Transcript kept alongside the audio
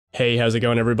Hey, how's it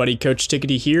going everybody? Coach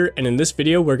Tickety here, and in this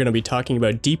video we're going to be talking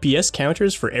about DPS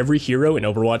counters for every hero in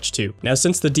Overwatch 2. Now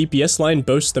since the DPS line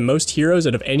boasts the most heroes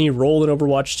out of any role in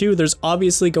Overwatch 2, there's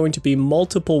obviously going to be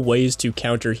multiple ways to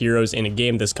counter heroes in a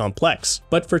game this complex.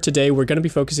 But for today we're going to be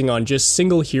focusing on just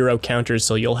single hero counters,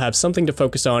 so you'll have something to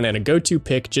focus on and a go-to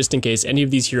pick just in case any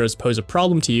of these heroes pose a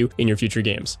problem to you in your future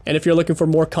games. And if you're looking for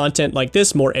more content like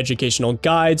this, more educational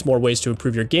guides, more ways to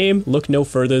improve your game, look no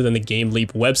further than the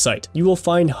GameLeap website. You will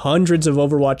find hundreds of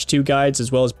Overwatch 2 guides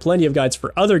as well as plenty of guides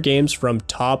for other games from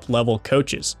top level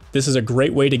coaches. This is a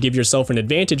great way to give yourself an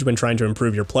advantage when trying to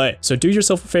improve your play. So do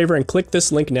yourself a favor and click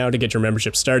this link now to get your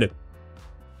membership started.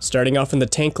 Starting off in the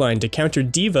tank line, to counter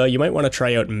D.Va, you might want to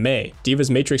try out Mei. D.Va's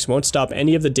Matrix won't stop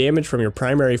any of the damage from your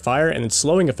primary fire, and its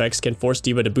slowing effects can force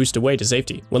D.Va to boost away to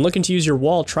safety. When looking to use your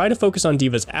wall, try to focus on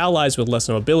D.Va's allies with less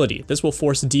mobility. This will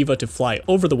force D.Va to fly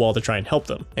over the wall to try and help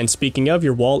them. And speaking of,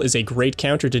 your wall is a great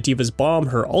counter to D.Va's bomb,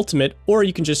 her ultimate, or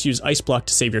you can just use Ice Block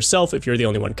to save yourself if you're the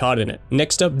only one caught in it.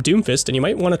 Next up, Doomfist, and you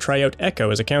might want to try out Echo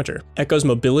as a counter. Echo's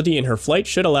mobility in her flight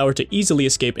should allow her to easily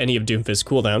escape any of Doomfist's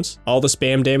cooldowns. All the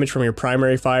spam damage from your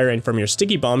primary fire and from your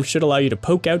sticky bomb should allow you to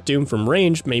poke out Doom from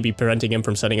range, maybe preventing him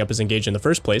from setting up his engage in the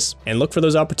first place, and look for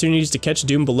those opportunities to catch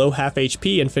Doom below half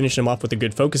HP and finish him off with a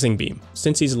good focusing beam.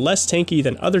 Since he's less tanky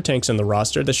than other tanks on the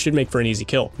roster, this should make for an easy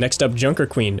kill. Next up, Junker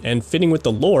Queen, and fitting with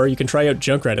the lore, you can try out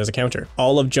Junkrat as a counter.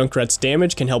 All of Junkrat's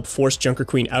damage can help force Junker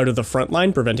Queen out of the front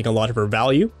line, preventing a lot of her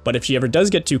value, but if she ever does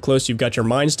get too close, you've got your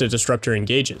mines to disrupt her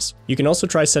engages. You can also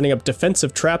try setting up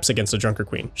defensive traps against the Junker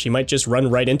Queen. She might just run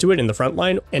right into it in the front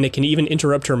line, and it can even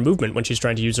interrupt her movement when she's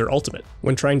trying to use her ultimate.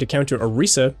 When trying to counter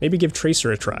Orisa, maybe give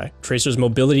Tracer a try. Tracer's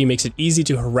mobility makes it easy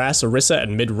to harass Orisa at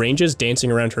mid ranges,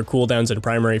 dancing around her cooldowns and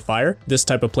primary fire. This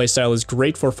type of playstyle is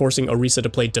great for forcing Orisa to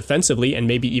play defensively and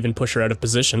maybe even push her out of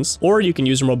positions. Or you can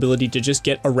use her mobility to just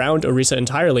get around Orisa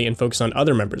entirely and focus on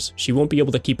other members. She won't be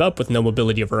able to keep up with no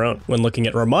mobility of her own. When looking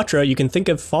at Ramatra, you can think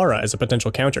of Pharah as a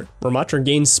potential counter. Ramatra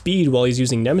gains speed while he's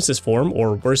using Nemesis form,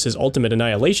 or worse, his ultimate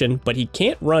Annihilation, but he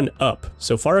can't run up,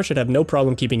 so Pharah should have no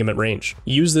problem keeping him at range.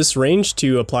 Use this range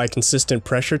to apply consistent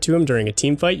pressure to him during a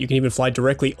team fight. You can even fly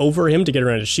directly over him to get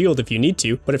around his shield if you need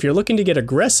to, but if you're looking to get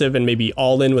aggressive and maybe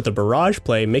all in with a barrage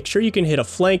play, make sure you can hit a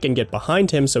flank and get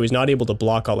behind him so he's not able to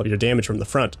block all of your damage from the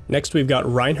front. Next we've got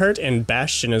Reinhardt and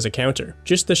Bastion as a counter.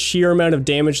 Just the sheer amount of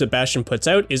damage that Bastion puts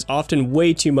out is often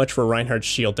way too much for Reinhardt's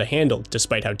shield to handle,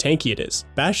 despite how tanky it is.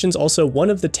 Bastion's also one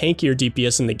of the tankier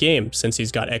DPS in the game, since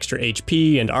he's got extra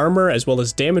HP and armor as well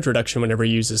as damage reduction whenever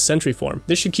he uses sentry form.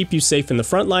 This should keep you safe in the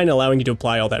front line, allowing you to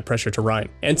apply all that pressure to Rein.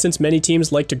 And since many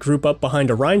teams like to group up behind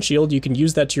a Rein shield, you can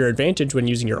use that to your advantage when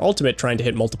using your ultimate trying to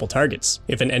hit multiple targets.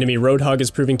 If an enemy Roadhog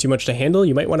is proving too much to handle,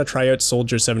 you might want to try out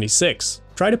Soldier 76.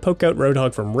 Try to poke out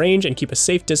Roadhog from range and keep a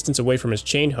safe distance away from his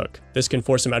chain hook. This can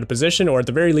force him out of position or at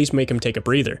the very least make him take a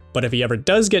breather. But if he ever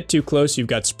does get too close, you've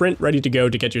got Sprint ready to go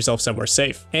to get yourself somewhere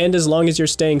safe. And as long as you're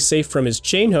staying safe from his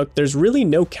chain hook, there's really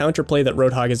no counterplay that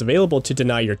Roadhog is available to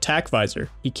deny your tack visor.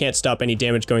 He can't stop any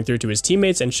damage going through to his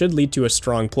teammates and should lead to a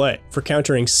strong play. For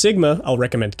countering Sigma, I'll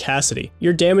recommend Cassidy.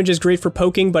 Your damage is great for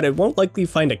poking, but it won't likely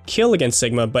find a kill against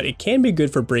Sigma, but it can be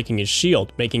good for breaking his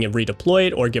shield, making him redeploy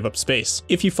it or give up space.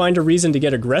 If you find a reason to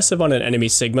get aggressive on an enemy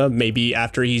Sigma, maybe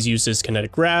after he's used his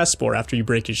kinetic grasp or after you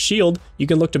break his shield, you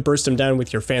can look to burst him down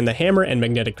with your Fan the Hammer and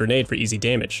Magnetic Grenade for easy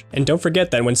damage. And don't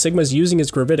forget that when Sigma's using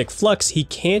his Gravitic Flux, he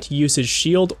can't use his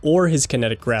shield or his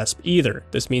kinetic grasp either.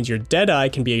 This means your Deadeye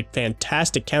can be a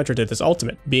fantastic counter to this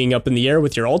ultimate. Being up in the air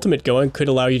with your ultimate going could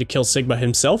allow you to kill Sigma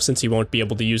himself since he won't be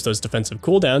able to use those defensive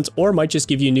cooldowns, or might just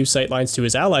give you new sightlines to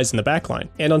his allies in the backline.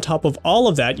 And on top of all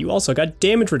of that, you also got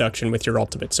damage reduction with your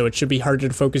ultimate, so it should be harder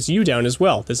to focus you down as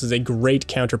well. This is a great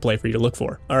counterplay for you to look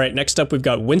for. Alright, next up we've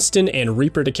got Winston and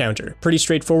Reaper to counter. Pretty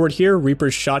straightforward here.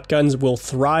 Reaper's shotguns will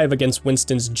thrive against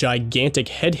Winston's gigantic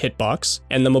head hitbox,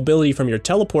 and the mobility from your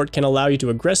teleport can allow you to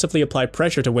aggressively apply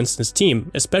pressure to Winston's team,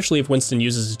 especially if Winston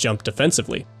uses his jump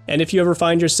defensively. And if you ever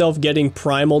find yourself getting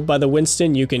primaled by the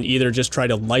Winston, you can either just try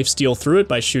to lifesteal through it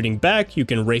by shooting back, you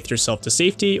can wraith yourself to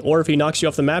safety, or if he knocks you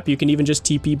off the map, you can even just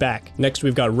TP back. Next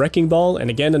we've got Wrecking Ball, and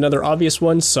again another obvious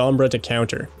one, Sombra to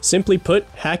counter. Simply put,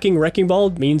 hacking Wrecking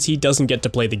Ball means he doesn't get to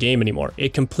play the game anymore.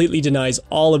 It completely denies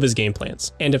all of his game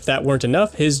plans. And if that weren't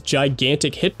enough, his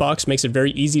gigantic hitbox makes it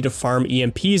very easy to farm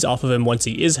EMPs off of him once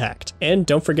he is hacked. And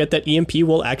don't forget that EMP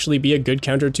will actually be a good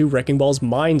counter to Wrecking Ball's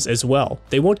mines as well.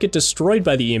 They won't get destroyed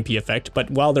by the EMP effect, but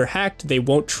while they're hacked, they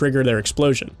won't trigger their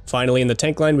explosion. Finally, in the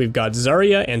tank line, we've got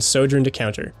Zarya and Sojourn to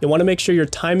counter. You'll want to make sure you're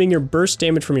timing your burst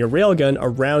damage from your railgun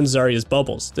around Zarya's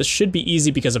bubbles. This should be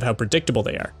easy because of how predictable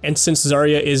they are. And since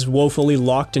Zarya is woefully woefully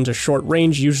locked into short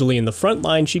range, usually in the front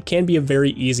line, she can be a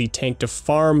very easy tank to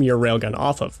farm your railgun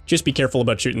off of. Just be careful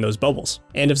about shooting those bubbles.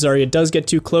 And if Zarya does get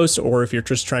too close, or if you're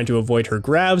just trying to avoid her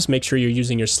grabs, make sure you're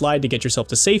using your slide to get yourself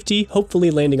to safety,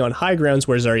 hopefully landing on high grounds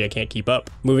where Zarya can't keep up.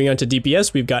 Moving on to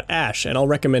DPS, we've got Ashe, and I'll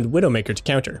recommend Widowmaker to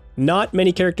counter. Not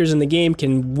many characters in the game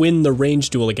can win the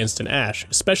range duel against an Ashe,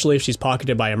 especially if she's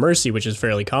pocketed by a Mercy, which is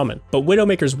fairly common. But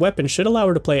Widowmaker's weapon should allow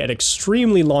her to play at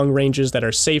extremely long ranges that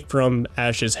are safe from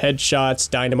Ashe's headshots,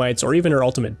 dynamites, or even her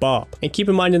ultimate Bob. And keep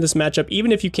in mind in this matchup,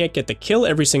 even if you can't get the kill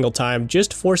every single time,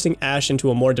 just forcing Ashe into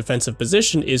a more defensive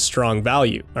position is strong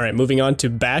value. Alright, moving on to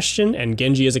Bastion and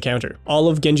Genji as a counter. All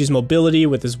of Genji's mobility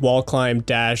with his wall climb,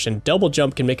 dash, and double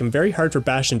jump can make him very hard for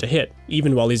Bastion to hit,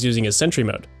 even while he's using his sentry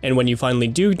mode. And when you finally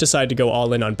do decide to go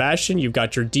all in on Bastion, you've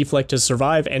got your deflect to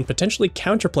survive and potentially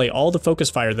counterplay all the focus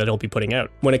fire that he'll be putting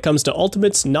out. When it comes to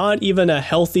ultimates, not even a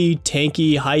healthy,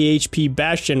 tanky, high HP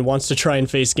Bastion wants to try and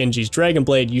face Genji's Dragon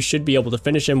Blade. You should be able to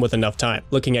finish him with enough time.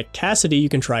 Looking at Cassidy, you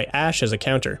can try Ashe as a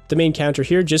counter. The main counter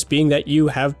here just being that you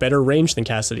have better range than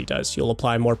Cassidy does. You'll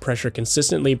apply more pressure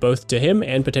consistently both to him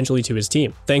and potentially to his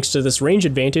team. Thanks to this range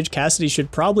advantage, Cassidy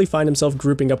should probably find himself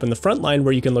grouping up in the front line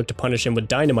where you can look to punish him with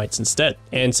dynamites instead.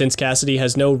 And since Cassidy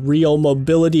has no real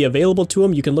mobility available to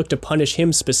him, you can look to punish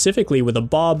him specifically with a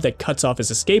Bob that cuts off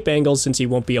his escape angles since he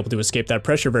won't be able to escape that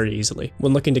pressure very easily.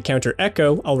 When looking to counter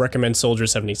Echo, I'll recommend Soldier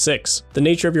 76. The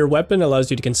nature of your weapon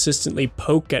allows you to consistently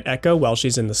poke at Echo while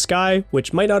she's in the sky,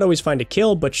 which might not always find a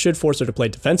kill, but should force her to play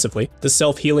defensively. The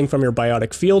self-healing from your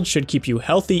biotic field should keep you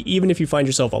healthy even if you find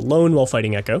yourself alone while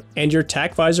fighting Echo. And your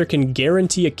tac visor can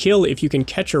guarantee a kill if you can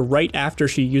catch her right after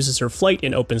she uses her flight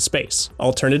in open space.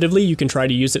 Alternatively, you can try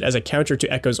to use it as a counter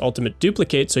to Echo's ultimate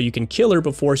duplicate so you can kill her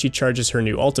before she charges her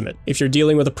new ultimate. If you're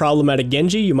dealing with a problematic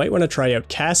Genji, you might want to try out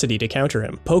Cassidy to counter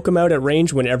him. Poke him out at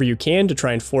range whenever you can to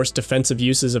try and force defensive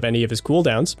uses of any of his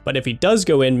cooldowns, but if he does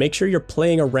go in, make sure you're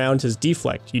playing around his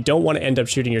deflect. You don't want to end up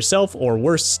shooting yourself, or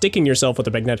worse, sticking yourself with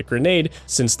a magnetic grenade,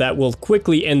 since that will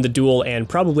quickly end the duel and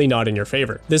probably not in your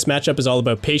favor. This matchup is all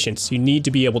about patience. You need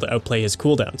to be able to outplay his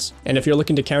cooldowns. And if you're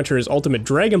looking to counter his ultimate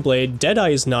Dragon Blade, Deadeye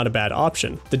is not a bad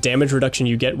option. The damage reduction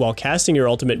you get while casting your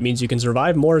ultimate means you can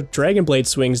survive more Dragon Blade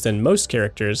swings than most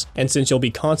characters, and since you'll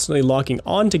be constantly locking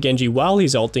on to Genji while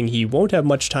he's ulting, he won't have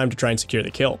much time to try and secure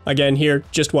the kill. Again here,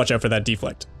 just watch out for that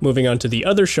deflect. Moving on to the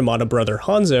other Shimada brother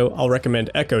Hanzo, I'll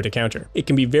recommend Echo to counter. It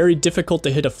can be very difficult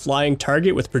to hit a flying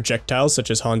target with projectiles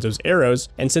such as Hanzo's arrows,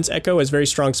 and since Echo has very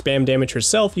strong spam damage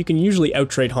herself, you can usually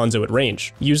outtrade Hanzo at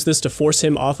range. Use this to force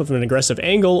him off of an aggressive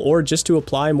angle or just to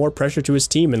apply more pressure to his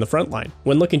team in the front line.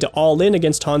 When looking to all in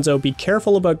against Hanzo, be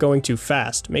careful about going too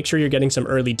fast. Make sure you're getting some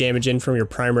early damage in from your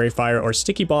primary fire or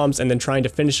sticky bombs and then trying to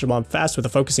finish him off fast with a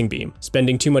focusing beam.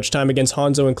 Spending too much time against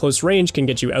Hanzo in close range can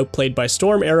get you outplayed by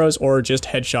storm arrows or just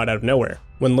headshot out of nowhere.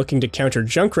 When looking to counter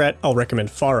Junkrat, I'll recommend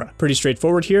Pharah. Pretty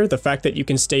straightforward here, the fact that you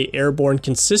can stay airborne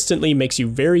consistently makes you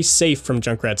very safe from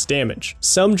Junkrat's damage.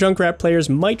 Some Junkrat players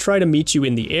might try to meet you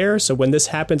in the air, so when this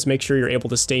happens, make sure you're able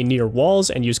to stay near walls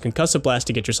and use Concussive Blast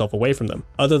to get yourself away from them.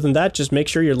 Other than that, just make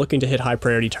sure you're looking to hit high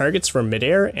priority targets from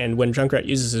midair, and when Junkrat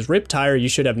uses his Riptire, you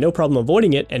should have no problem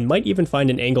avoiding it and might even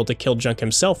find an angle to kill Junk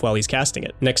himself while he's casting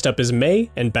it. Next up is Mei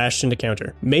and Bastion to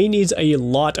counter. Mei needs a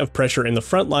lot of pressure in the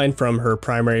front line from her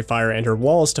primary fire and her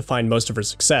walls to find most of her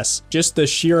success. Just the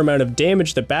sheer amount of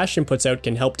damage that Bastion puts out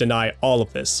can help deny all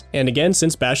of this. And again,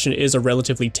 since Bastion is a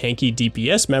relatively tanky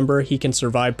DPS member, he can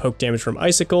survive poke damage from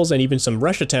icicles and even some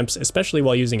rush attempts, especially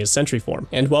while using his sentry form.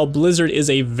 And while Blizzard is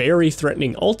a very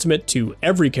threatening ultimate to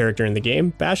every character in the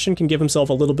game, Bastion can give himself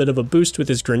a little bit of a boost with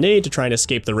his grenade to try and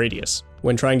escape the radius.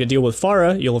 When trying to deal with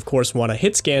Pharah, you'll of course want a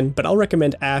hit scan, but I'll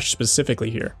recommend Ashe specifically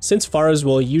here. Since Pharahs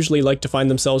will usually like to find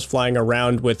themselves flying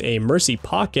around with a Mercy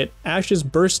pocket, Ashe's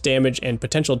burst damage and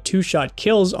potential two-shot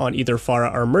kills on either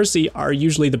Pharah or Mercy are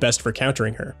usually the best for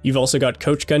countering her. You've also got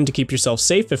Coach Gun to keep yourself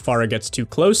safe if Pharah gets too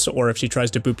close or if she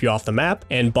tries to boop you off the map,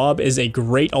 and Bob is a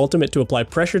great ultimate to apply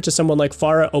pressure to someone like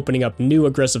Pharah, opening up new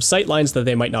aggressive sightlines that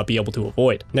they might not be able to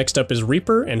avoid. Next up is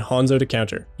Reaper and Hanzo to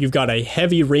counter. You've got a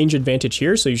heavy range advantage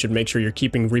here, so you should make sure you're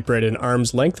keeping Reaper at an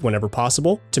arm's length whenever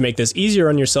possible. To make this easier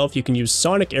on yourself, you can use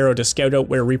Sonic Arrow to scout out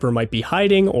where Reaper might be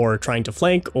hiding or trying to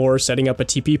flank or setting up a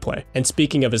TP play. And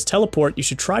speaking of his teleport, you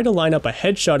should try to line up a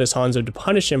headshot as Hanzo to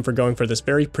punish him for going for this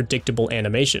very predictable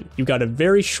animation. You've got a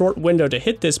very short window to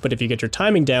hit this, but if you get your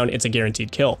timing down, it's a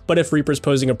guaranteed kill. But if Reaper's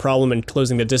posing a problem and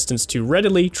closing the distance too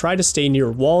readily, try to stay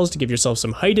near walls to give yourself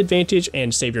some height advantage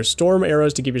and save your storm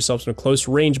arrows to give yourself some close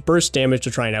range burst damage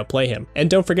to try and outplay him. And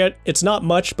don't forget, it's not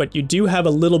much, but you do do have a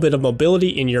little bit of mobility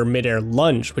in your mid-air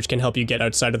lunge, which can help you get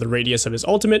outside of the radius of his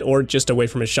ultimate or just away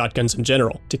from his shotguns in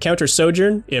general. To counter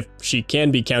Sojourn, if she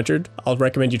can be countered, I'll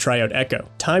recommend you try out Echo.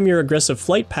 Time your aggressive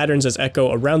flight patterns as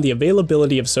Echo around the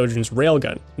availability of Sojourn's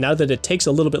railgun. Now that it takes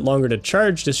a little bit longer to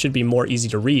charge, this should be more easy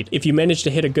to read. If you manage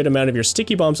to hit a good amount of your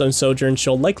sticky bombs on Sojourn,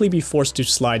 she'll likely be forced to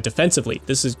slide defensively.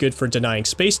 This is good for denying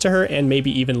space to her and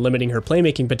maybe even limiting her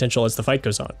playmaking potential as the fight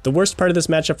goes on. The worst part of this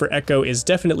matchup for Echo is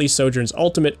definitely Sojourn's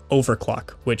ultimate,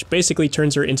 Overclock, which basically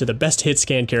turns her into the best hit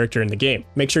scan character in the game.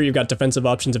 Make sure you've got defensive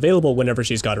options available whenever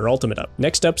she's got her ultimate up.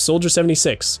 Next up, Soldier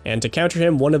 76, and to counter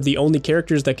him, one of the only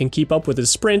characters that can keep up with his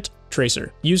sprint,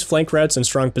 Tracer. Use flank routes and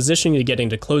strong positioning to get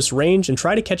into close range and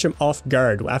try to catch him off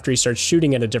guard after he starts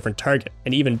shooting at a different target,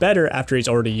 and even better after he's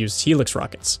already used Helix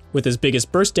rockets. With his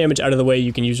biggest burst damage out of the way,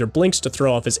 you can use your blinks to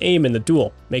throw off his aim in the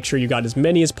duel. Make sure you got as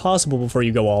many as possible before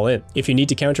you go all in. If you need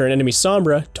to counter an enemy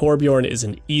Sombra, Torbjorn is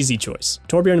an easy choice.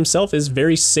 Torbjorn himself is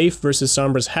very safe versus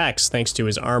Sombra's hacks thanks to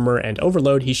his armor and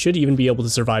overload. He should even be able to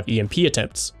survive EMP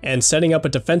attempts. And setting up a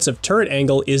defensive turret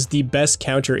angle is the best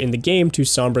counter in the game to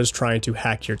Sombra's trying to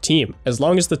hack your team. As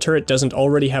long as the turret doesn't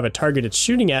already have a target it's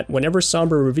shooting at, whenever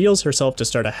Sombra reveals herself to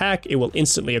start a hack, it will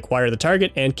instantly acquire the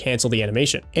target and cancel the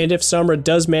animation. And if Sombra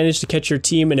does manage to catch your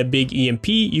team in a big EMP,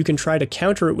 you can try to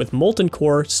counter it with Molten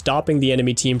Core, stopping the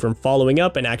enemy team from following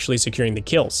up and actually securing the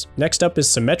kills. Next up is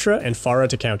Symmetra and Pharah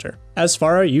to counter. As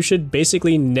Pharah, you should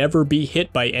basically never be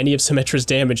hit by any of Symmetra's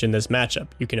damage in this matchup.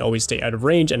 You can always stay out of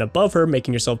range and above her,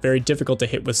 making yourself very difficult to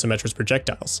hit with Symmetra's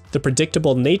projectiles. The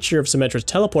predictable nature of Symmetra's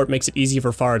teleport makes it easy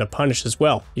for Pharah to punish as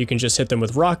well. You can just hit them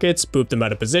with rockets, boop them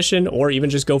out of position, or even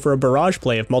just go for a barrage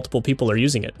play if multiple people are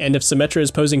using it. And if Symmetra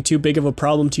is posing too big of a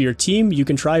problem to your team, you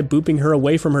can try booping her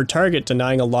away from her target,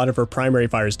 denying a lot of her primary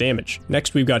fire's damage.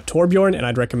 Next we've got Torbjorn, and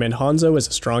I'd recommend Hanzo as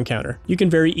a strong counter. You can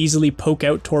very easily poke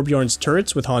out Torbjorn's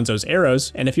turrets with Hanzo's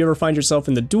arrows, and if you ever find yourself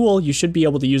in the duel, you should be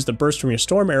able to use the burst from your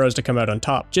storm arrows to come out on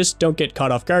top. Just don't get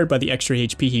caught off guard by the extra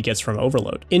HP he gets from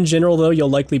overload. In general though, you'll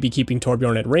likely be keeping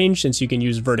Torbjorn at range since you can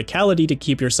use verticality to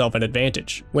keep yourself at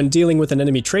advantage. When dealing with an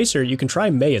enemy Tracer, you can try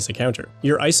Mei as a counter.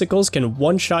 Your icicles can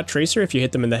one-shot Tracer if you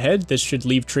hit them in the head. This should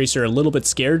leave Tracer a little bit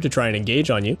scared to try and engage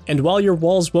on you. And while your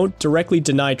walls won't directly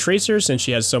deny Tracer since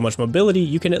she has so much mobility,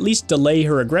 you can at least delay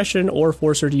her aggression or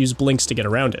force her to use blinks to get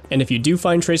around it. And if you do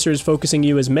find Tracer is focusing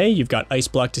you as Mei, you've got Ice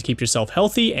Block to keep yourself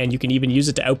healthy, and you can even use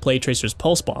it to outplay Tracer's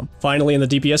Pulse Bomb. Finally, in the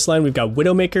DPS line, we've got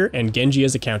Widowmaker and Genji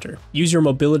as a counter. Use your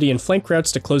mobility and flank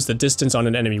routes to close the distance on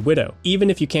an enemy Widow. Even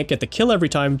if you can't get the kill every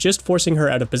time, just forcing her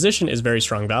out of position is very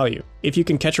strong value. If you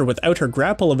can catch her without her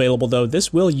grapple available though,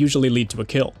 this will usually lead to a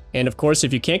kill. And of course,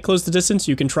 if you can't close the distance,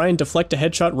 you can try and deflect a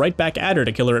headshot right back at her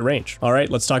to kill her at range. Alright,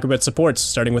 let's talk about supports,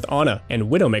 starting with Ana and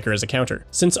Widowmaker as a counter.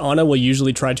 Since Ana will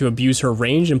usually try to abuse her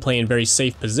range and play in very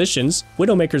safe positions,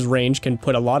 Widowmaker's range can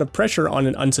put a lot of pressure on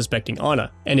an unsuspecting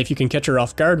Ana. And if you can catch her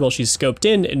off guard while she's scoped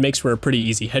in, it makes for a pretty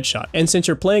easy headshot. And since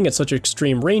you're playing at such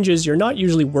extreme ranges, you're not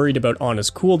usually worried about Ana's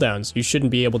cooldowns. You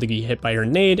shouldn't be able to get hit by her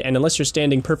nade, and unless you're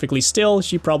standing perfectly still,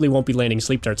 she probably won't be landing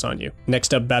sleep darts on you.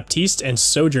 Next up, Baptiste and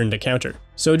Sojourn to counter.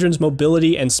 Sojourn's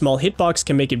mobility and small hitbox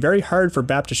can make it very hard for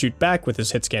Bap to shoot back with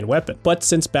his hitscan weapon. But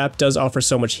since Bap does offer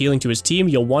so much healing to his team,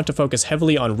 you'll want to focus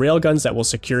heavily on railguns that will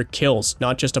secure kills,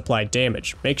 not just apply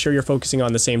damage. Make sure you're focusing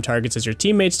on the same targets as your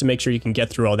teammates to make sure you can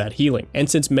get through all that healing. And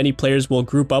since many players will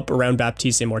group up around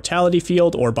Baptiste's immortality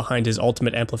field or behind his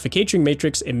ultimate amplification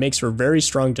matrix, it makes for very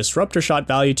strong disruptor shot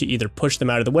value to either push them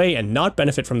out of the way and not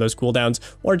benefit from those cooldowns,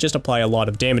 or just apply a lot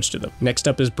of damage to them. Next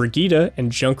up is Brigitte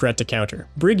and Junkrat to counter.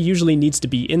 Brig usually needs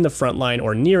to be in the front line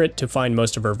or near it to find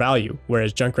most of her value,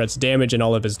 whereas Junkrat's damage and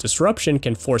all of his disruption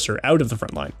can force her out of the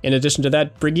front line. In addition to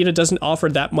that, Brigitte doesn't offer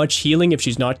that much healing if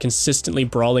she's not consistently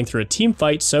brawling through a team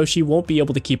fight, so she won't be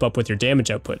able to keep up with your damage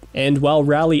output. And while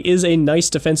Rally is a nice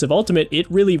defensive ultimate,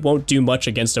 it really won't do much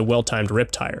against a well-timed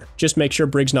Riptire. Just make sure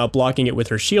Brig's not blocking it with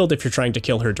her shield if you're trying to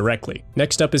kill her directly.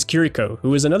 Next up is Kiriko,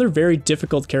 who is another very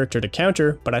difficult character to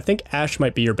counter, but I think Ashe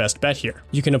might be your best bet here.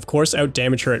 You can of course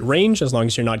out-damage her at range as long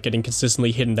as you're not getting consistently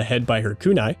hit in the head by her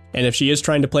kunai, and if she is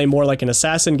trying to play more like an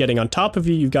assassin getting on top of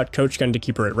you, you've got Coach Gun to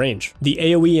keep her at range. The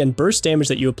AoE and burst damage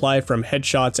that you apply from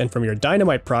headshots and from your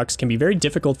dynamite procs can be very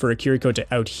difficult for a Kiriko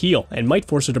to out-heal, and might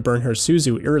force her to burn her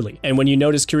Suzu early. And when you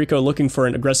notice Kiriko looking for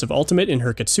an aggressive ultimate in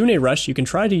her Kitsune rush, you can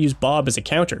try to use Bob as a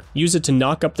counter. Use it to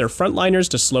knock up their frontliners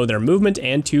to slow their movement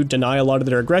and to deny a lot of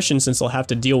their aggression since they'll have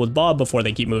to deal with Bob before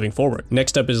they keep moving forward.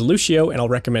 Next up is Lucio, and I'll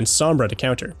recommend Sombra to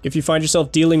counter. If you find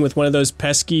yourself dealing with one of those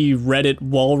pesky red Reddit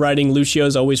wall-riding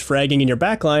Lucios always fragging in your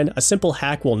backline, a simple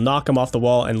hack will knock him off the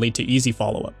wall and lead to easy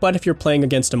follow-up. But if you're playing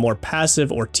against a more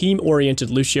passive or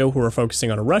team-oriented Lucio who are focusing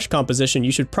on a rush composition,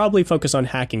 you should probably focus on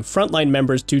hacking frontline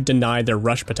members to deny their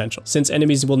rush potential. Since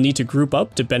enemies will need to group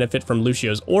up to benefit from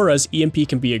Lucio's auras, EMP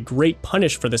can be a great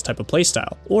punish for this type of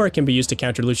playstyle, or it can be used to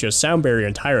counter Lucio's sound barrier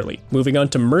entirely. Moving on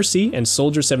to Mercy and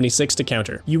Soldier 76 to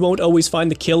counter. You won't always find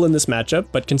the kill in this matchup,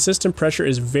 but consistent pressure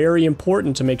is very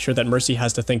important to make sure that Mercy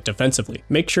has to think defensively.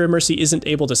 Make sure Mercy isn't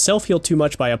able to self-heal too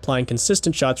much by applying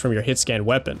consistent shots from your hit scan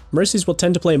weapon. Mercies will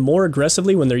tend to play more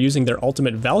aggressively when they're using their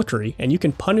ultimate Valkyrie, and you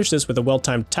can punish this with a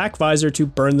well-timed tack visor to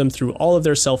burn them through all of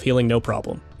their self-healing no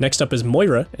problem. Next up is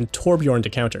Moira and Torbjorn to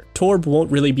counter. Torb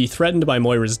won't really be threatened by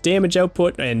Moira's damage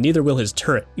output, and neither will his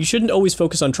turret. You shouldn't always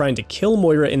focus on trying to kill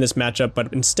Moira in this matchup,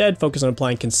 but instead focus on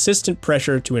applying consistent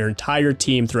pressure to her entire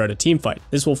team throughout a teamfight.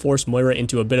 This will force Moira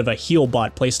into a bit of a heal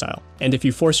bot playstyle. And if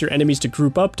you force your enemies to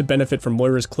group up to benefit from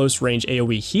Moira's close range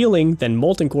AoE healing, then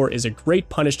Molten Core is a great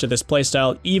punish to this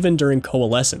playstyle even during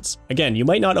Coalescence. Again, you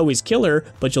might not always kill her,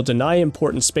 but you'll deny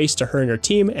important space to her and her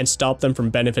team and stop them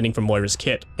from benefiting from Moira's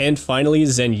kit. And finally,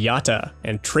 Zenyatta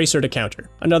and Tracer to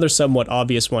counter. Another somewhat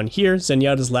obvious one here,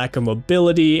 Zenyatta's lack of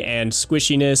mobility and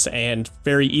squishiness and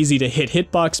very easy to hit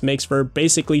hitbox makes for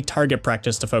basically target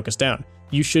practice to focus down.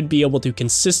 You should be able to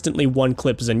consistently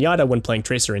one-clip Zenyatta when playing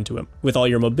Tracer into him. With all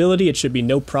your mobility, it should be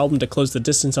no problem to close the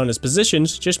distance on his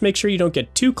positions, just make sure you don't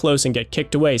get too close and get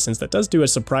kicked away, since that does do a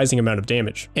surprising amount of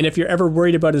damage. And if you're ever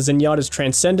worried about a Zenyatta's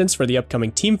transcendence for the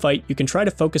upcoming teamfight, you can try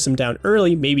to focus him down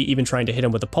early, maybe even trying to hit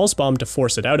him with a pulse bomb to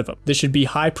force it out of him. This should be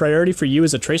high priority for you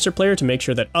as a Tracer player to make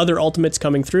sure that other ultimates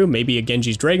coming through, maybe a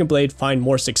Genji's Dragon Blade, find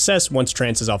more success once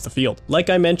Trance is off the field. Like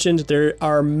I mentioned, there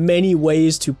are many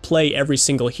ways to play every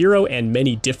single hero and many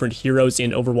different heroes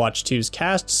in Overwatch 2's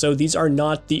cast, so these are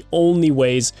not the only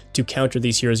ways to counter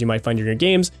these heroes you might find in your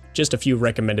games, just a few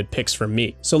recommended picks from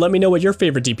me. So let me know what your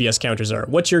favorite DPS counters are.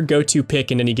 What's your go-to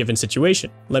pick in any given situation?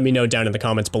 Let me know down in the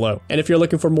comments below. And if you're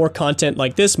looking for more content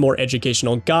like this, more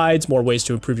educational guides, more ways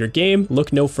to improve your game,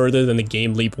 look no further than the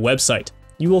GameLeap website.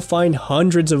 You will find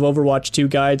hundreds of Overwatch 2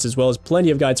 guides as well as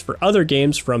plenty of guides for other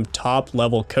games from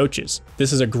top-level coaches.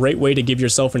 This is a great way to give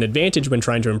yourself an advantage when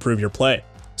trying to improve your play.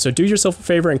 So do yourself a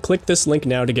favor and click this link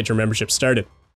now to get your membership started.